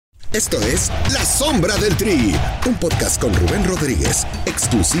Esto es La Sombra del Tri, un podcast con Rubén Rodríguez,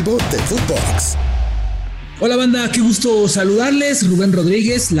 exclusivo de Footbox. Hola banda, qué gusto saludarles. Rubén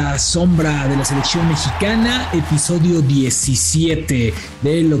Rodríguez, La Sombra de la Selección Mexicana, episodio 17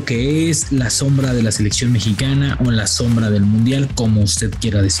 de lo que es La Sombra de la Selección Mexicana o La Sombra del Mundial, como usted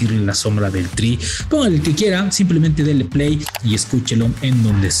quiera decirle, La Sombra del Tri. Póngale el que quiera, simplemente dele play y escúchelo en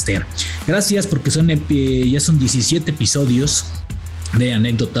donde esté. Gracias porque ya son 17 episodios de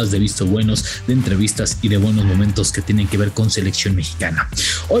anécdotas, de vistos buenos, de entrevistas y de buenos momentos que tienen que ver con selección mexicana.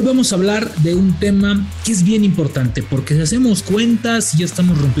 Hoy vamos a hablar de un tema que es bien importante porque si hacemos cuentas ya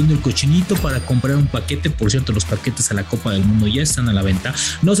estamos rompiendo el cochinito para comprar un paquete. Por cierto, los paquetes a la Copa del Mundo ya están a la venta,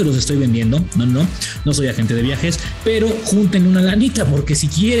 no se los estoy vendiendo, no soy agente de viajes, pero junten una lanita porque si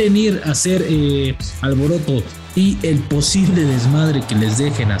quieren ir a hacer alboroto y el posible desmadre que les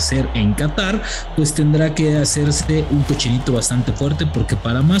dejen hacer en Qatar, pues tendrá que hacerse un cochinito bastante fuerte, porque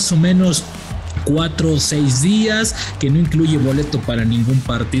para más o menos 4 o 6 días, que no incluye boleto para ningún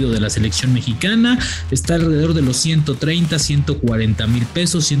partido de la selección mexicana, está alrededor de los 130, 140 mil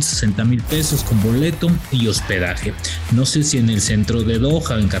pesos, 160 mil pesos con boleto y hospedaje. No sé si en el centro de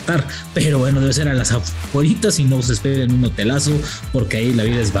Doha o en Qatar, pero bueno, debe ser a las afueritas y no se esperen un hotelazo porque ahí la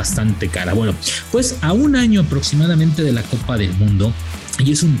vida es bastante cara. Bueno, pues a un año aproximadamente de la Copa del Mundo,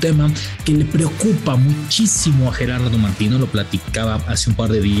 y es un tema que le preocupa muchísimo a Gerardo Martino, lo platicaba hace un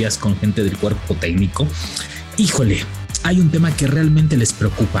par de días con gente del cuerpo técnico. Híjole, hay un tema que realmente les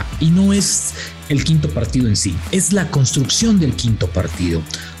preocupa y no es el quinto partido en sí, es la construcción del quinto partido.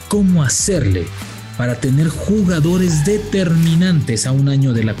 ¿Cómo hacerle para tener jugadores determinantes a un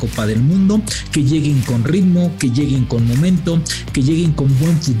año de la Copa del Mundo, que lleguen con ritmo, que lleguen con momento, que lleguen con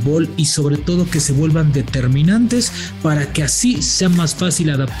buen fútbol y sobre todo que se vuelvan determinantes para que así sea más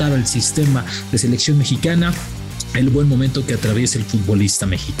fácil adaptar al sistema de selección mexicana el buen momento que atraviesa el futbolista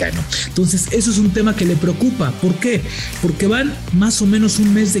mexicano? Entonces eso es un tema que le preocupa. ¿Por qué? Porque van más o menos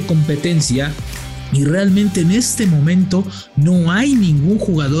un mes de competencia y realmente en este momento no hay ningún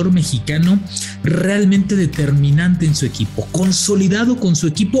jugador mexicano realmente determinante en su equipo, consolidado con su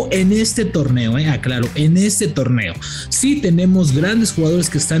equipo en este torneo, aclaro, en este torneo. Sí tenemos grandes jugadores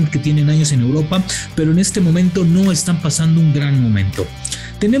que tienen años en Europa, pero en este momento no están pasando un gran momento.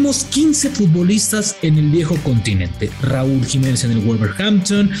 Tenemos 15 futbolistas en el viejo continente: Raúl Jiménez en el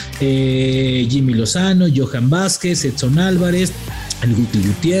Wolverhampton, Jimmy Lozano, Johan Vázquez, Edson Álvarez, el Guti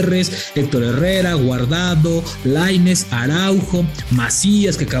Gutiérrez, Héctor Herrera, Guardado, Lainez, Araujo,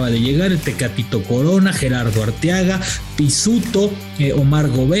 Macías, que acaba de llegar, el Tecatito Corona, Gerardo Arteaga, Pisuto, Omar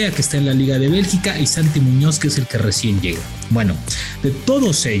Gobea, que está en la Liga de Bélgica, y Santi Muñoz, que es el que recién llega. Bueno, de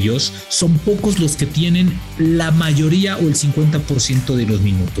todos ellos son pocos los que tienen la mayoría o el 50% de los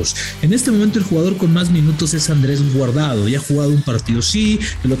minutos. En este momento el jugador con más minutos es Andrés Guardado. Ya ha jugado un partido, sí,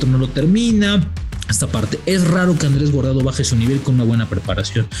 el otro no lo termina. Esta parte, es raro que Andrés Guardado baje su nivel con una buena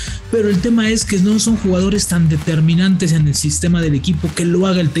preparación, pero el tema es que no son jugadores tan determinantes en el sistema del equipo que lo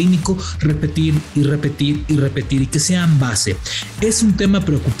haga el técnico repetir y que sean base. Es un tema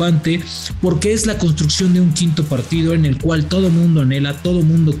preocupante porque es la construcción de un quinto partido en el cual todo mundo anhela, todo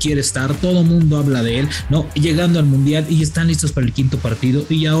mundo quiere estar, todo mundo habla de él, ¿no? Llegando al mundial y están listos para el quinto partido,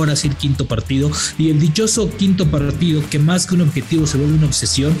 y ahora sí el quinto partido, y el dichoso quinto partido que más que un objetivo se vuelve una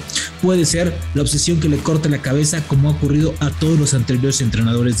obsesión. Puede ser la obsesión que le corte la cabeza, como ha ocurrido a todos los anteriores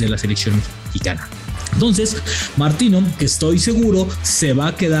entrenadores de la selección mexicana. Entonces, Martino, que estoy seguro se va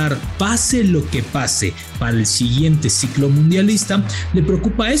a quedar pase lo que pase para el siguiente ciclo mundialista, le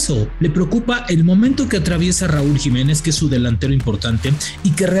preocupa eso, le preocupa el momento que atraviesa Raúl Jiménez, que es su delantero importante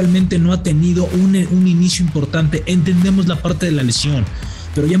y que realmente no ha tenido un inicio importante. Entendemos la parte de la lesión,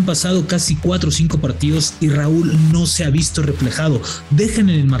 pero ya han pasado casi 4 o 5 partidos y Raúl no se ha visto reflejado. Dejen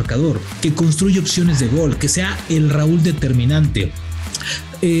en el marcador, que construya opciones de gol, que sea el Raúl determinante.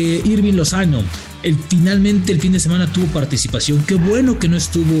 Irving Lozano, finalmente el fin de semana tuvo participación. Qué bueno que no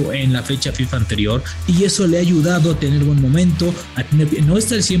estuvo en la fecha FIFA anterior, y eso le ha ayudado a tener buen momento, no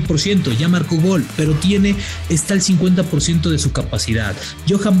está al 100%, ya marcó gol, pero está al 50% de su capacidad.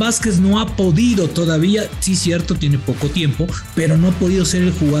 Johan Vázquez no ha podido todavía, sí cierto, tiene poco tiempo, pero no ha podido ser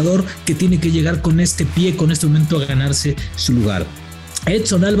el jugador que tiene que llegar con este pie, con este momento, a ganarse su lugar.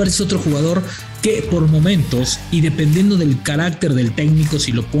 Edson Álvarez es otro jugador que por momentos, y dependiendo del carácter del técnico,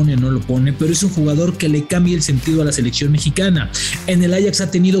 si lo pone o no lo pone, pero es un jugador que le cambia el sentido a la selección mexicana. En el Ajax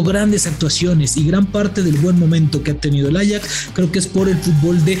ha tenido grandes actuaciones, y gran parte del buen momento que ha tenido el Ajax creo que es por el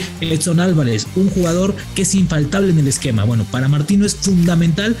fútbol de Edson Álvarez, un jugador que es infaltable en el esquema. Bueno, para Martino es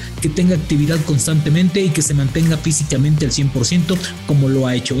fundamental que tenga actividad constantemente y que se mantenga físicamente al 100%, como lo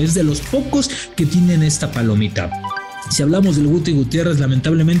ha hecho. Es de los pocos que tienen esta palomita. Si hablamos del Guti Gutiérrez,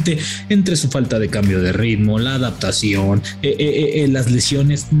 lamentablemente, entre su falta de cambio de ritmo, la adaptación, las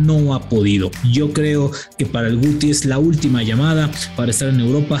lesiones, no ha podido. Yo creo que para el Guti es la última llamada para estar en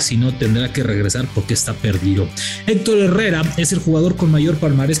Europa, si no tendrá que regresar porque está perdido. Héctor Herrera es el jugador con mayor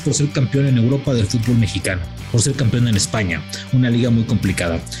palmarés por ser campeón en Europa del fútbol mexicano, por ser campeón en España, una liga muy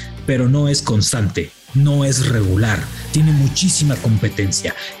complicada, pero no es constante. No es regular, tiene muchísima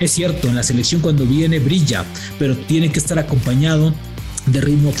competencia. Es cierto, en la selección cuando viene brilla, pero tiene que estar acompañado de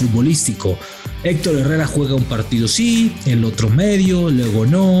ritmo futbolístico. Héctor Herrera juega un partido sí, el otro medio, luego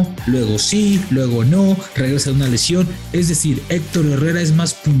no, luego sí, luego no, regresa de una lesión. Es decir, Héctor Herrera es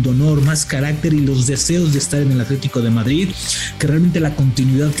más pundonor, más carácter y los deseos de estar en el Atlético de Madrid que realmente la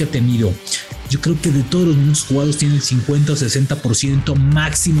continuidad que ha tenido. Yo creo que de todos los minutos jugados tiene el 50 o 60%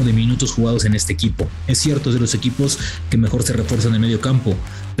 máximo de minutos jugados en este equipo. Es cierto, es de los equipos que mejor se refuerzan en medio campo,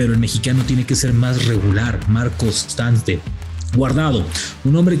 pero el mexicano tiene que ser más regular, más constante. Guardado,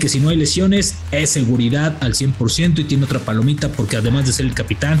 un hombre que si no hay lesiones es seguridad al 100% y tiene otra palomita porque además de ser el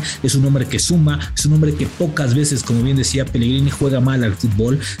capitán es un hombre que suma, es un hombre que pocas veces, como bien decía Pellegrini, juega mal al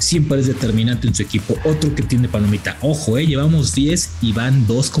fútbol, siempre es determinante en su equipo. Otro que tiene palomita, ojo, llevamos 10 y van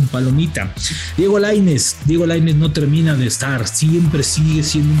 2 con palomita. Diego Lainez no termina de estar, siempre sigue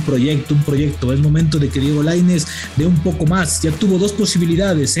siendo un proyecto. Es momento de que Diego Lainez dé un poco más. Ya tuvo 2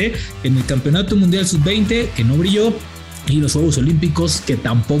 posibilidades en el Campeonato Mundial Sub-20 que no brilló, y los Juegos Olímpicos que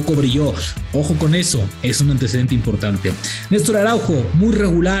tampoco brilló. Ojo con eso, es un antecedente importante. Néstor Araujo, muy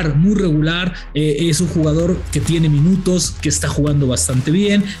regular, es un jugador que tiene minutos, que está jugando bastante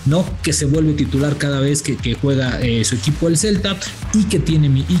bien, ¿no? Que se vuelve titular cada vez que juega su equipo el Celta y que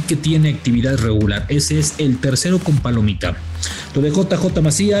tiene actividad regular. Ese es el tercero con palomita. Lo de JJ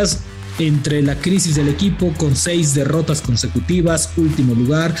Macías, entre la crisis del equipo con 6 derrotas consecutivas, último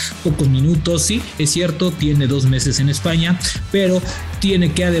lugar, pocos minutos, sí, es cierto, tiene 2 meses en España, pero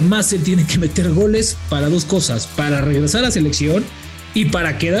además él tiene que meter goles para 2 cosas, para regresar a la selección y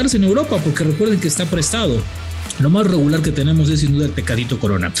para quedarse en Europa, porque recuerden que está prestado. Lo más regular que tenemos es sin duda el Tecatito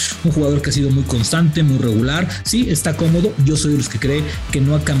Corona, un jugador que ha sido muy constante, muy regular, sí, está cómodo. Yo soy de los que cree que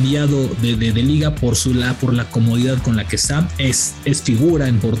no ha cambiado de liga por la comodidad con la que está. Es figura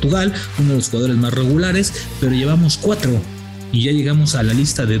en Portugal, uno de los jugadores más regulares, pero llevamos 4 y ya llegamos a la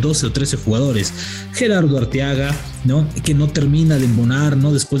lista de 12 o 13 jugadores. Gerardo Arteaga, ¿no? Que no termina de embonar,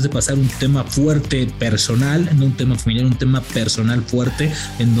 ¿no? Después de pasar un tema fuerte personal, no un tema familiar, un tema personal fuerte,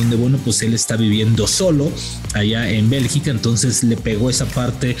 en donde, bueno, pues él está viviendo solo allá en Bélgica, entonces le pegó esa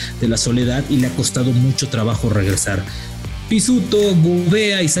parte de la soledad y le ha costado mucho trabajo regresar. Pisuto,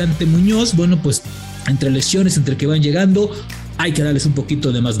 Gubea y Sante Muñoz, bueno, pues entre lesiones, entre que van llegando, hay que darles un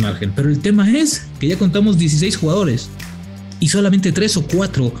poquito de más margen, pero el tema es que ya contamos 16 jugadores y solamente 3 o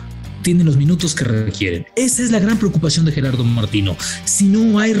 4 tienen los minutos que requieren. Esa es la gran preocupación de Gerardo Martino. Si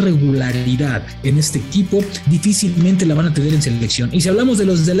no hay regularidad en este equipo, difícilmente la van a tener en selección. Y si hablamos de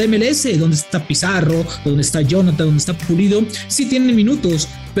los de la MLS, donde está Pizarro, donde está Jonathan, donde está Pulido, sí tienen minutos,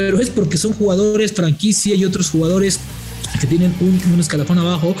 pero es porque son jugadores franquicia y otros jugadores que tienen un escalafón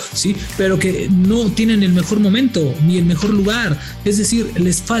abajo, sí, pero que no tienen el mejor momento ni el mejor lugar. Es decir,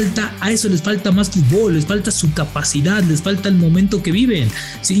 les falta más fútbol, les falta su capacidad, les falta el momento que viven.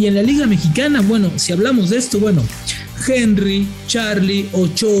 Sí, y en la Liga Mexicana, bueno, si hablamos de esto, bueno, Henry, Charlie,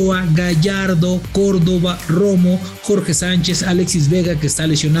 Ochoa, Gallardo, Córdoba, Romo, Jorge Sánchez, Alexis Vega, que está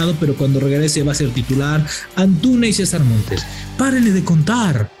lesionado, pero cuando regrese va a ser titular, Antuna y César Montes. Párenle de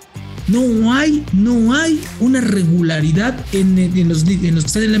contar. No hay una regularidad en los que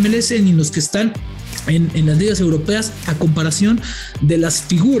están en la MLS ni en los que están en las ligas europeas a comparación de las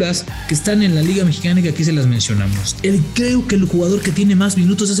figuras que están en la Liga Mexicana y que aquí se las mencionamos. Creo que el jugador que tiene más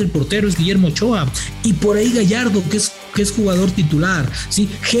minutos es el portero, es Guillermo Ochoa, y por ahí Gallardo, que es jugador titular, ¿sí?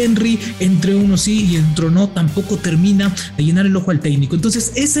 Henry, entre uno sí y entre no, tampoco termina de llenar el ojo al técnico.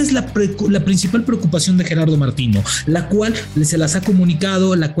 Entonces esa es la principal preocupación de Gerardo Martino, la cual se las ha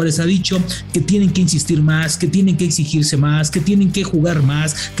comunicado, la cual les ha dicho que tienen que insistir más, que tienen que exigirse más, que tienen que jugar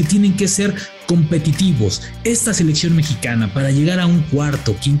más, que tienen que ser competitivos. Esta selección mexicana, para llegar a un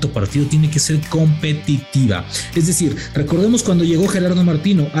cuarto, quinto partido, tiene que ser competitiva. Es decir, recordemos cuando llegó Gerardo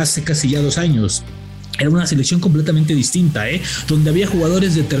Martino hace casi ya 2 años. Era una selección completamente distinta, donde había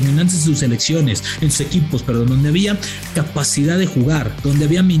jugadores determinantes en sus selecciones, en sus equipos, donde había capacidad de jugar, donde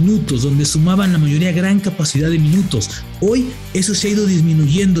había minutos, donde sumaban la mayoría gran capacidad de minutos. Hoy eso se ha ido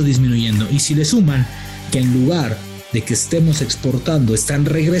disminuyendo, y si le suman que en lugar de que estemos exportando están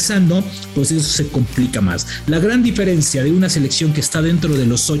regresando, pues eso se complica más. La gran diferencia de una selección que está dentro de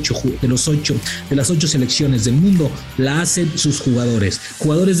las 8 selecciones del mundo la hacen sus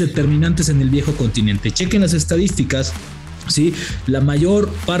jugadores determinantes en el viejo continente. Chequen las estadísticas. Sí, la mayor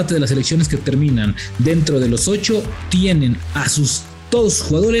parte de las selecciones que terminan dentro de los 8 tienen a todos sus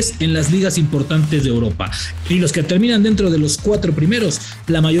jugadores en las ligas importantes de Europa, y los que terminan dentro de los 4 primeros,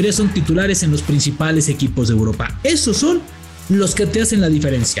 la mayoría son titulares en los principales equipos de Europa. Esos son los que te hacen la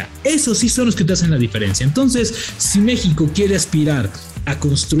diferencia. Esos sí son los que te hacen la diferencia. Entonces, si México quiere aspirar a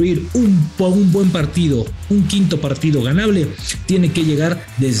construir un buen partido, un quinto partido ganable, tiene que llegar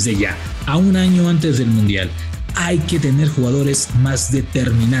desde ya, a un año antes del Mundial. Hay que tener jugadores más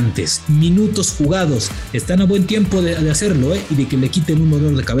determinantes, minutos jugados. Están a buen tiempo de hacerlo, y de que le quiten un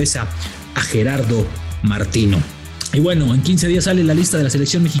dolor de cabeza a Gerardo Martino. Y bueno, en 15 días sale la lista de la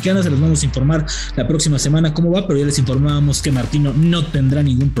selección mexicana. Se los vamos a informar la próxima semana cómo va, pero ya les informábamos que Martino no tendrá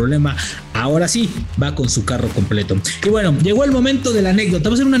ningún problema. Ahora sí, va con su carro completo. Y bueno, llegó el momento de la anécdota.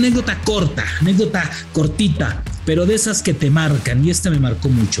 Va a ser una anécdota cortita, pero de esas que te marcan, y esta me marcó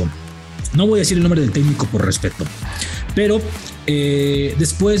mucho. No voy a decir el nombre del técnico por respeto, pero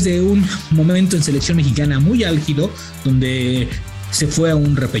después de un momento en selección mexicana muy álgido, donde se fue a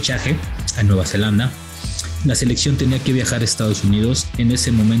un repechaje a Nueva Zelanda, la selección tenía que viajar a Estados Unidos. En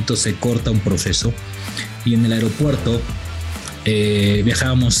ese momento se corta un proceso y en el aeropuerto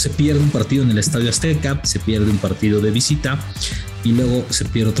viajábamos. Se pierde un partido en el Estadio Azteca, se pierde un partido de visita y luego se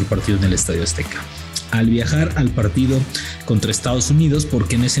pierde otro partido en el Estadio Azteca. Al viajar al partido contra Estados Unidos,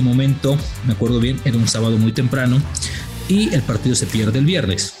 porque en ese momento, me acuerdo bien, era un sábado muy temprano y el partido se pierde el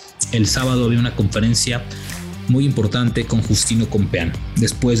viernes. El sábado había una conferencia muy importante con Justino Compeán,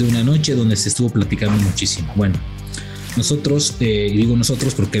 después de una noche donde se estuvo platicando muchísimo. Bueno, nosotros, digo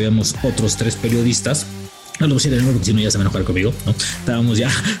nosotros porque habíamos otros 3 periodistas, no lo voy a decir el nombre porque si no ya se van a enojar conmigo, ¿no? Estábamos ya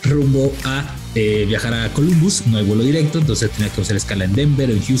rumbo a viajar a Columbus, no hay vuelo directo, entonces tenía que hacer escala en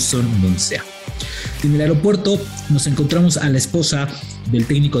Denver, en Houston, donde sea. En el aeropuerto nos encontramos a la esposa del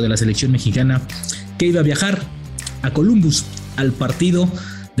técnico de la selección mexicana que iba a viajar a Columbus al partido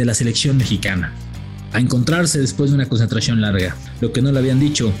de la selección mexicana, a encontrarse después de una concentración larga. Lo que no le habían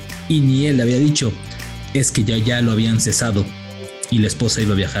dicho, y ni él le había dicho, es que ya lo habían cesado y la esposa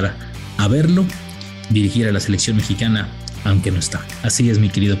iba a viajar a verlo, dirigir a la selección mexicana, aunque no está. Así es, mi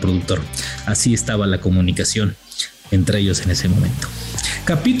querido productor, así estaba la comunicación entre ellos en ese momento.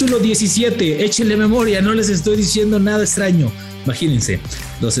 Capítulo 17, échenle memoria, no les estoy diciendo nada extraño. Imagínense,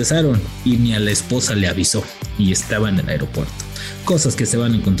 lo cesaron y ni a la esposa le avisó y estaba en el aeropuerto. Cosas que se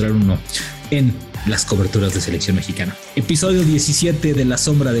van a encontrar uno en las coberturas de selección mexicana. Episodio 17 de La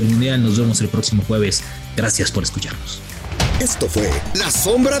Sombra del Mundial. Nos vemos el próximo jueves. Gracias por escucharnos. Esto fue La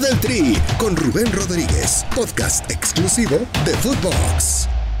Sombra del Tri con Rubén Rodríguez, podcast exclusivo de Footbox.